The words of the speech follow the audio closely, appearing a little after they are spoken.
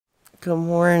Good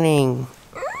morning.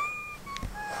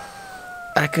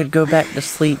 I could go back to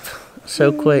sleep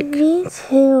so quick. Me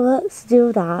too. Let's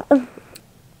do that.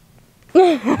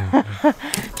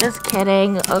 Just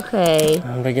kidding. Okay.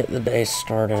 Time to get the day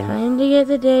started. Time to get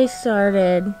the day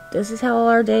started. This is how all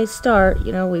our days start.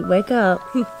 You know, we wake up.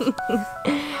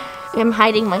 I'm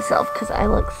hiding myself because I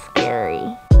look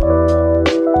scary.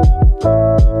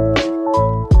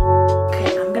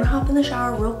 Okay, I'm gonna hop in the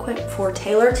shower real quick before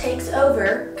Taylor takes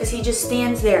over because he just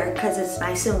stands there because it's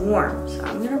nice and warm. So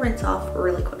I'm gonna rinse off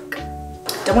really quick.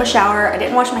 Done with shower. I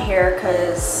didn't wash my hair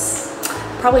because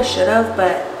probably should have,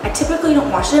 but I typically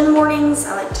don't wash it in the mornings.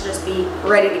 I like to just be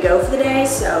ready to go for the day,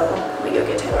 so let me go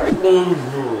get Taylor.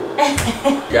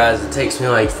 Guys, it takes me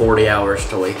like 40 hours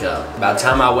to wake up. By the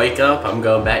time I wake up, I'm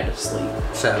going back to sleep.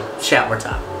 So, shower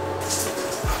time.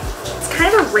 It's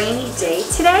kind of a rainy day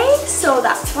today, so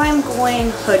that's why I'm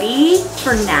going hoodie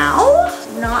for now.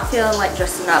 Not feeling like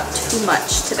dressing up too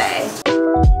much today.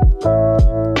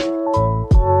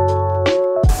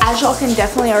 As y'all can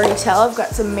definitely already tell, I've got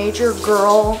some major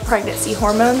girl pregnancy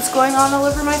hormones going on all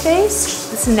over my face.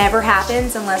 This never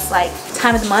happens unless like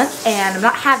time of the month, and I'm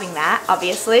not having that,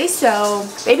 obviously. So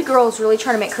baby girl is really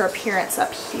trying to make her appearance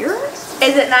up here.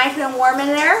 Is it nice and warm in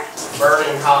there?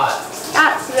 Burning hot.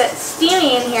 Yeah, it's a bit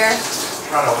steamy in here.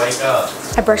 Trying to wake up.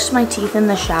 I brushed my teeth in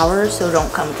the shower, so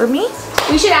don't come for me.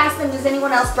 We should ask them, does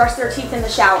anyone else brush their teeth in the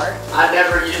shower? I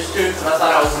never used to because I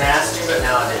thought I was nasty, but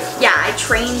now I do. Yeah, I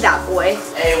trained that boy.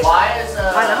 Hey, why is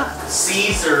Why not?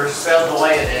 Caesar spelled the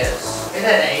way it is? Isn't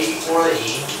that A before the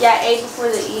E? Yeah, A before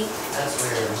the E. That's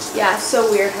weird. Yeah, so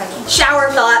weird, honey.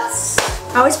 Shower thoughts.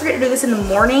 I always forget to do this in the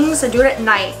mornings. I do it at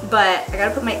night, but I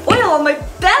gotta put my oil on my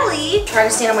belly. Trying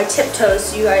to stand on my tiptoes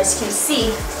so you guys can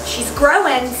see. She's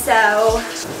growing, so.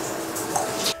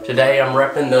 Today I'm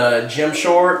repping the gym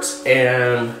shorts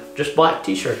and just black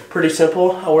t-shirt. Pretty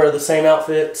simple. I wear the same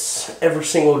outfits every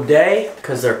single day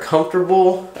because they're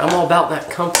comfortable. I'm all about that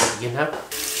comfort, you know?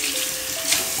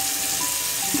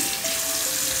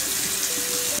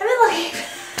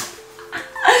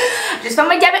 Just found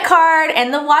my debit card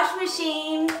and the wash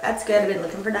machine. That's good. I've been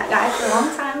looking for that guy for a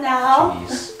long time now.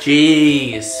 Jeez.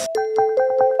 Jeez.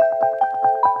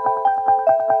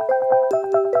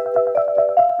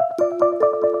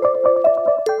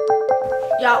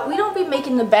 Y'all, we don't be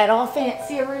making the bed all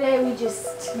fancy every day. We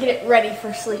just get it ready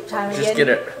for sleep time again. Just get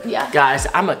it. Yeah. Guys,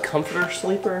 I'm a comforter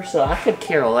sleeper, so I could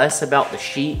care less about the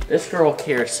sheet. This girl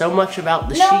cares so much about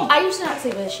the sheet. No, I used to not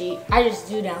sleep with a sheet. I just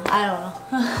do now. I don't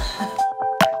know.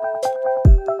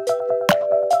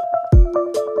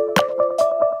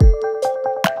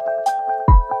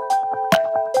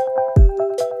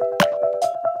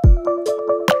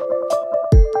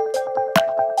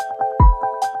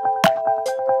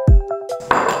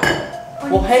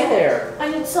 Well, hey there. I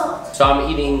need salt. So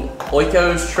I'm eating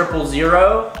Oikos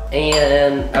 000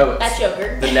 and That's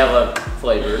yogurt. Vanilla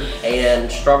flavored,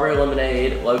 and strawberry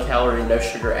lemonade, low calorie, no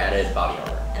sugar added body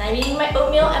armor. And I'm eating my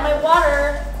oatmeal and my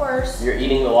water, of course. You're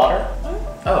eating the water?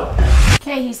 Mm-hmm. Oh.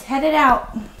 Okay, he's headed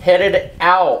out. Headed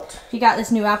out. He got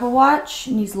this new Apple Watch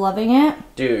and he's loving it.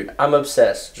 Dude, I'm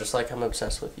obsessed, just like I'm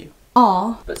obsessed with you.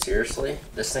 Aw. But seriously,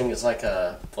 this thing is like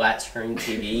a flat screen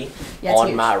TV Yeah, it's on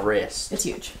huge. my wrist. It's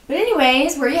huge. But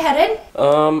anyways, where are you headed?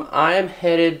 I am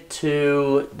headed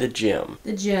to the gym.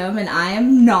 The gym, and I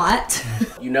am not.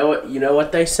 You know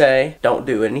what they say, don't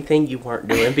do anything you weren't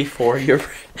doing before you're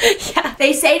Yeah,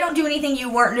 they say don't do anything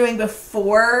you weren't doing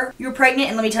before you were pregnant,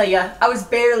 and let me tell you, I was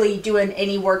barely doing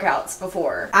any workouts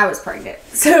before I was pregnant.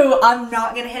 So I'm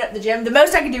not gonna hit up the gym. The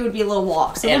most I could do would be a little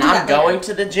walk. So and we'll do I'm that later. going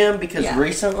to the gym because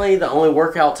recently the only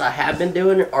workouts I have been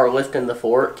doing are lifting the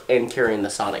fork and carrying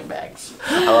the Sonic bags.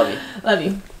 I love you. Love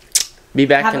you. Be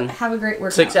back in have a great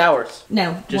workout. 6 hours.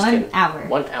 No, Just 1 kidding. hour.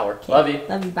 1 hour. Okay. Love you.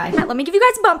 Love you, bye. Let me give you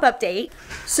guys a bump update.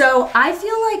 So I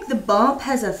feel like the bump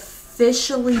has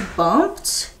officially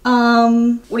bumped.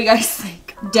 What do you guys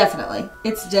think? Definitely.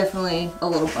 It's definitely a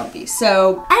little bumpy.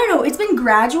 So I don't know, it's been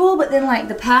gradual, but then like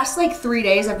the past like 3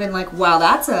 days I've been like, wow,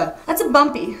 that's a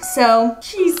bumpy. So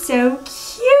she's so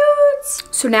cute.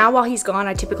 So now while he's gone,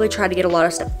 I typically try to get a lot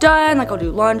of stuff done. Like I'll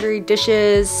do laundry,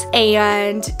 dishes,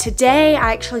 and today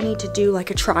I actually need to do like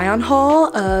a try on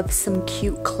haul of some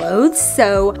cute clothes.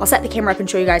 So I'll set the camera up and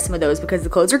show you guys some of those because the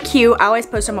clothes are cute. I always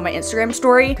post them on my Instagram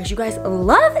story because you guys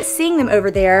love seeing them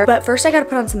over there. But first I gotta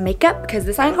put on some makeup because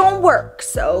this ain't gonna work.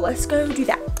 So let's go do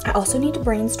that. I also need to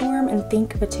brainstorm and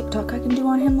think of a TikTok I can do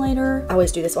on him later. I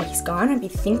always do this while he's gone. I'd be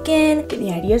thinking, getting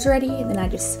the ideas ready, and then I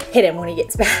just hit him when he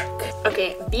gets back.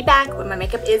 Okay, be back when my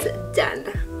makeup is done.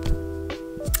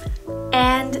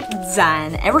 and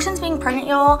done. Ever since being pregnant,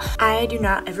 y'all, I do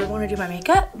not ever want to do my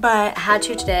makeup, but I had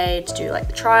to today to do like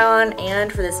the try on,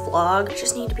 and for this vlog, I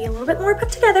just need to be a little bit more put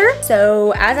together.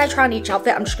 So as I try on each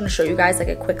outfit, I'm just gonna show you guys like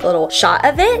a quick little shot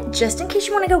of it, just in case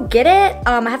you want to go get it.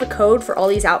 I have a code for all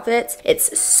these outfits. It's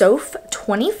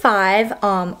SOPH25.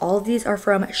 All of these are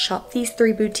from Shop These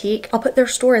 3 Boutique. I'll put their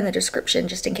store in the description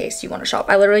just in case you want to shop.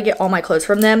 I literally get all my clothes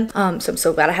from them. So I'm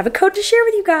so glad I have a code to share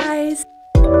with you guys.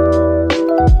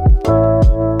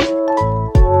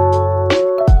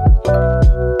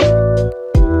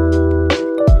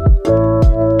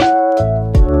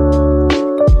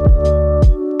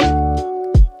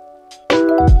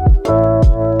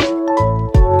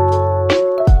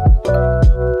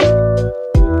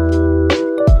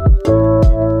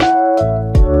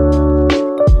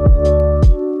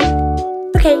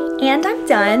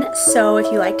 So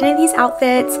if you liked any of these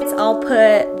outfits, I'll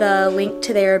put the link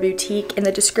to their boutique in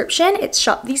the description. It's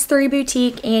Shop These 3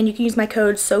 Boutique, and you can use my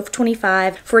code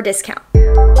SOPH25 for a discount.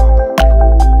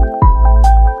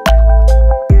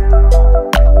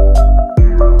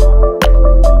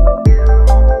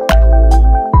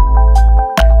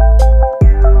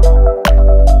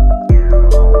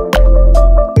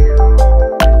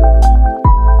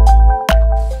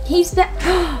 He's back.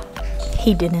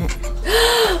 He didn't.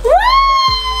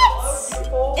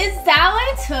 Is that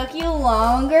why it took you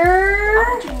longer?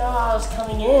 How did you know I was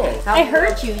coming in? I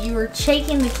heard you. You were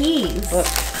shaking the keys. Look.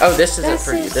 Oh, this isn't That's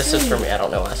for you. so This is for sweet. me. I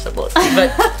don't know why I said look.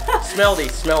 But smell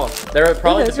these. Smell them. They're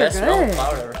probably the best smelling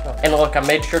flower I've ever smelled. And look, I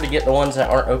made sure to get the ones that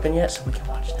aren't open yet so we can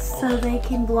watch them. So they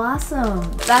can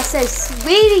blossom. That's so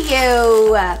sweet of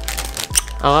you.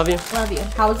 I love you. Love you.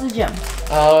 How was the gym?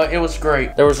 It was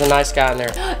great. There was a nice guy in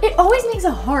there. It always makes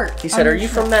a heart. He said, "Are you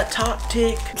from that top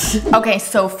tick?" Okay,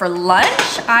 so for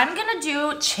lunch, I'm gonna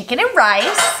do chicken and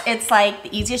rice. It's like the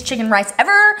easiest chicken rice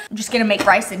ever. I'm just gonna make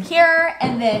rice in here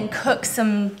and then cook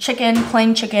some chicken,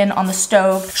 plain chicken on the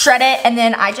stove, shred it, and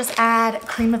then I just add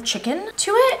cream of chicken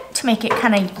to it to make it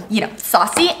kind of, you know,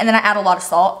 saucy, and then I add a lot of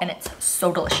salt, and it's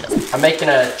so delicious. I'm making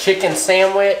a chicken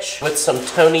sandwich with some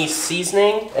Tony's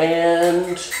seasoning,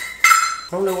 and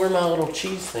I don't know where my little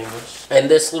cheese thing is. And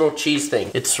this little cheese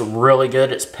thing, it's really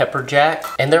good. It's pepper jack,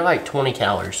 and they're like 20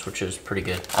 calories, which is pretty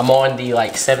good. I'm on the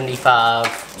like 75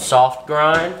 soft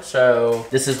grind, so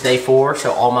this is day 4,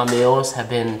 so all my meals have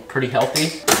been pretty healthy,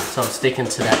 so I'm sticking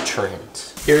to that trend.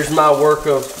 Here's my work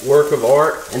of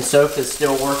art, and Soph is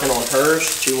still working on hers.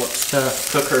 She wants to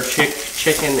cook her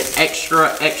chicken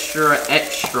extra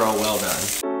well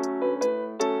done.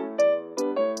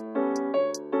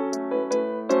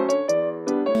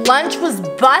 Lunch was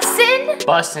bussin'.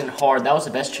 Bussin' hard. That was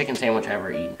the best chicken sandwich I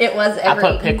ever eaten. It was ever I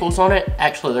put eaten. pickles on it.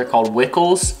 Actually, they're called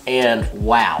Wickles, and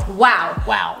wow. Wow.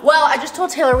 Wow. Well, I just told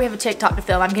Taylor we have a TikTok to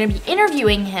film. I'm gonna be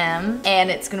interviewing him, and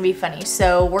it's gonna be funny.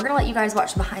 So we're gonna let you guys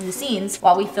watch the behind the scenes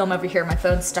while we film over here. My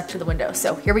phone's stuck to the window,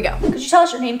 so here we go. Could you tell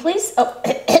us your name, please? Oh,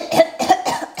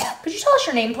 could you tell us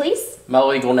your name, please? My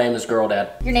legal name is Girl Dad.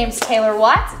 Your name's Taylor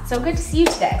Watts. It's so good to see you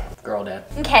today. Girl Dad.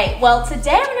 Okay, well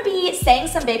today I'm gonna be saying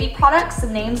some baby products,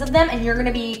 some names of them, and you're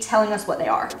gonna be telling us what they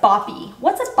are. Boppy.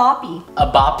 What's a boppy?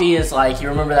 A boppy is like, you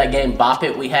remember that game Bop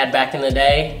It we had back in the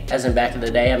day? As in back in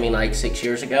the day, I mean like 6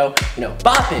 years ago. You know,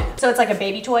 Bop It. So it's like a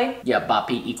baby toy? Yeah,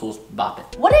 Boppy equals Bop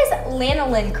It. What is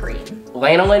lanolin cream?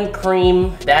 Lanolin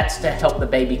cream, that's to help the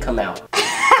baby come out.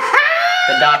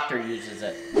 The doctor uses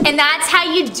it. And that's how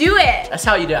you do it. That's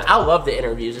how you do it. I love the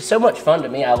interviews. It's so much fun to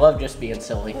me. I love just being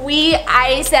silly.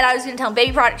 I said I was gonna tell them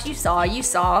baby products you saw,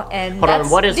 and Hold on,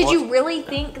 what is- did you really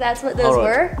think that's what those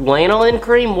were? Lanolin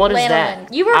cream? What is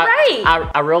that? You were right.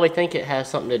 I really think it has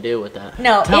something to do with that.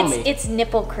 No, Tell me. it's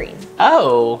nipple cream.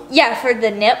 Oh. Yeah, for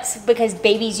the nips, because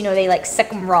babies, you know, they like suck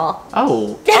them raw.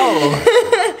 Oh.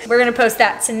 Oh. We're gonna post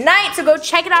that tonight, so go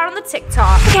check it out on the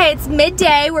TikTok. Okay, it's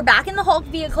midday. We're back in the Hulk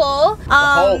vehicle.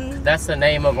 Hulk. That's the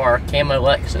name of our camo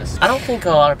Lexus. I don't think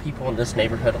a lot of people in this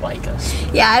neighborhood like us.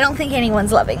 Yeah, I don't think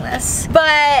anyone's loving this.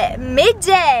 But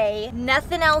midday,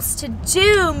 nothing else to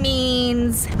do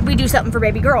means we do something for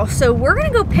baby girl. So we're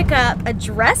gonna go pick up a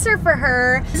dresser for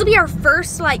her. This will be our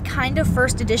first, like, kind of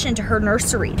first addition to her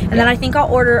nursery. And then I think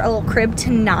I'll order a little crib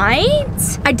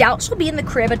tonight. I doubt she'll be in the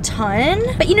crib a ton,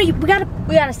 but you know,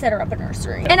 we gotta set her up a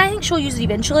nursery. And I think she'll use it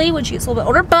eventually when she gets a little bit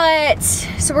older. But,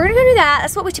 so we're gonna go do that.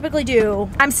 That's what we typically do.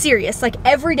 I'm serious, like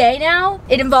every day now,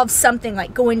 it involves something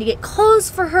like going to get clothes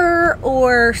for her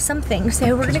or something.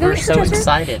 So we're gonna go We're get her so dresser.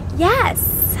 excited.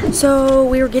 Yes. So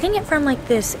we were getting it from like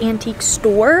this antique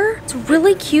store. It's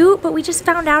really cute, but we just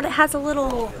found out it has a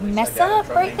little mess up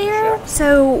right there.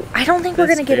 So I don't think we're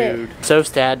gonna get it. Soph's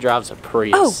dad drives a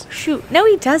Prius. Oh shoot, no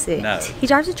he doesn't. No. He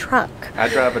drives a truck. I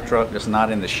drive a truck that's not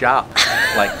in the shop,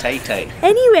 like Tay-Tay.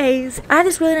 Anyways, I have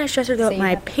this really nice dresser though at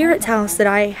my parents' house that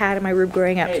I had in my room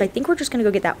growing up. So I think we're just gonna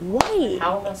go get that white.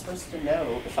 How am I supposed to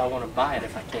know if I want to buy it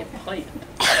if I can't play it?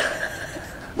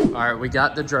 All right, we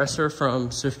got the dresser from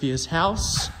Sophia's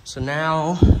house. So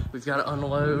now we've got to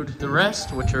unload the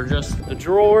rest, which are just the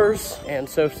drawers. And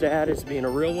Soph's dad is being a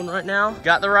real one right now.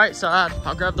 Got the right side.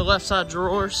 I'll grab the left side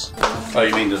drawers. Oh,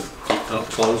 you mean to keep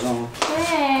clothes on?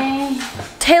 Hey.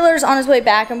 Taylor's on his way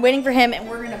back. I'm waiting for him and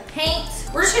we're gonna paint.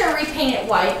 We're just gonna repaint it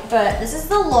white, but this is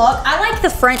the look. I like the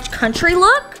French country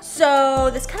look. So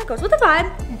this kind of goes with the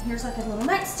vibe. And here's like a little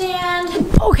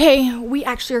nightstand. Okay, we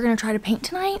actually are gonna try to paint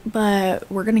tonight, but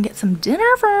we're gonna get some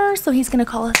dinner first. So he's gonna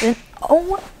call us in.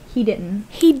 Oh, he didn't.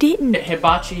 He didn't.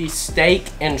 Hibachi steak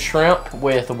and shrimp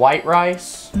with white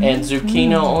rice and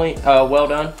zucchini only. Well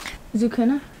done.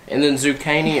 Zucchini? And then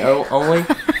zucchini only.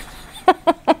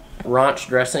 Ranch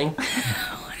dressing.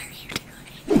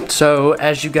 So,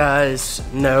 as you guys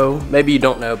know, maybe you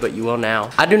don't know, but you will now,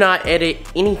 I do not edit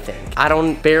anything. I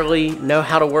don't barely know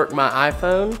how to work my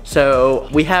iPhone. So,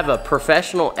 we have a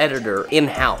professional editor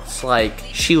in-house. Like,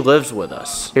 she lives with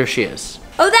us. Here she is.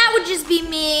 Oh, that would just be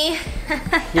me.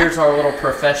 Here's our little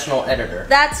professional editor.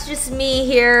 That's just me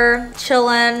here,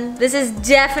 chilling. This is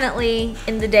definitely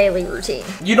in the daily routine.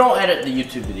 You don't edit the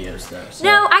YouTube videos though. So.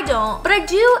 No, I don't. But I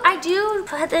do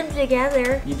put them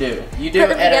together. You do. You Put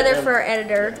them together them. for our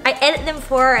editor. I edit them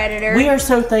for our editor. We are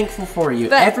so thankful for you.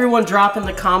 But everyone drop in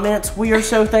the comments. We are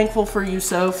so thankful for you,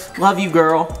 Soph. Love you,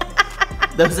 girl.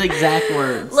 Those exact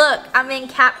words. Look, I'm in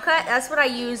CapCut. That's what I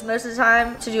use most of the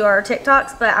time to do our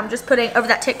TikToks, but I'm just putting, over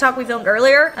that TikTok we filmed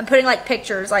earlier, I'm putting like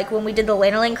pictures, like when we did the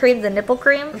lanolin cream, the nipple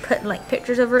cream, I'm putting like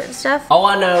pictures over it and stuff. All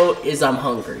I know is I'm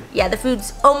hungry. Yeah, the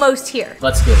food's almost here.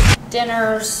 Let's get it.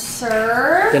 Dinner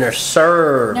served. Dinner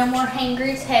served. No more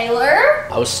hangry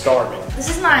Taylor. I was starving. This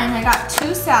is mine. I got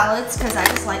 2 salads because I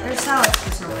just like their salads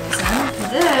for some reason.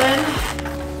 And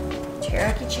then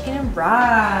Cherokee chicken and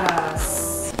rice.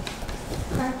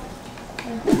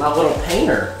 My little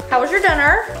painter. How was your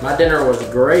dinner? My dinner was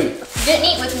great. You didn't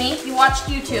eat with me. You watched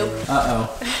YouTube.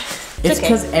 Uh-oh. It's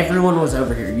because everyone was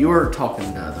over here. You were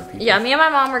talking to other people. Yeah, me and my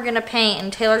mom are gonna paint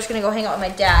and Taylor's gonna go hang out with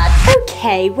my dad.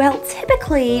 Okay, well,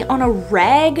 typically on a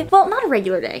well, not a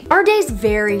regular day. Our days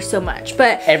vary so much,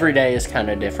 but every day is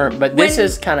kind of different, but this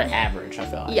is kind of average, I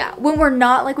feel like. Yeah, when we're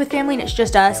not like with family and it's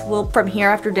just us, we'll from here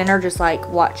after dinner just like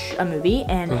watch a movie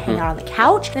and hang out on the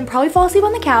couch, then probably fall asleep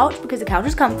on the couch because the couch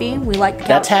is comfy. We like the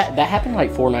couch. That happened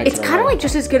like 4 nights It's kind of like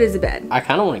just as good as the bed. I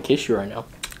kind of want to kiss you right now.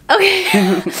 Okay.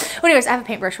 Well, anyways, I have a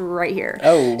paintbrush right here.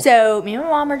 Oh. So me and my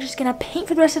mom are just gonna paint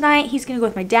for the rest of the night. He's gonna go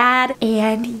with my dad.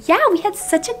 And yeah, we had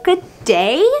such a good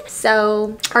day.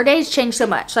 So our days change so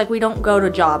much. Like we don't go to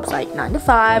jobs like 9 to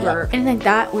 5 or anything like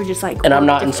that. We're just like. And I'm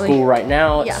not in school right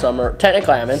now. It's Yeah. summer.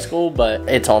 Technically, I'm in school, but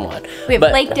it's online. We have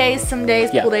lake days, some days,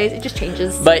 pool days. It just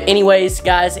changes. But anyways,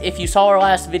 guys, if you saw our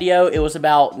last video, it was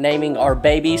about naming our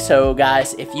baby. So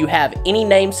guys, if you have any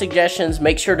name suggestions,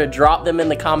 make sure to drop them in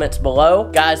the comments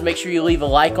below. Guys, make sure you leave a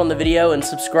like on the video and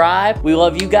subscribe. We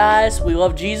love you guys. We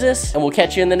love Jesus. And we'll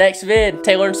catch you in the next vid.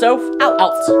 Taylor and Soph,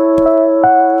 out.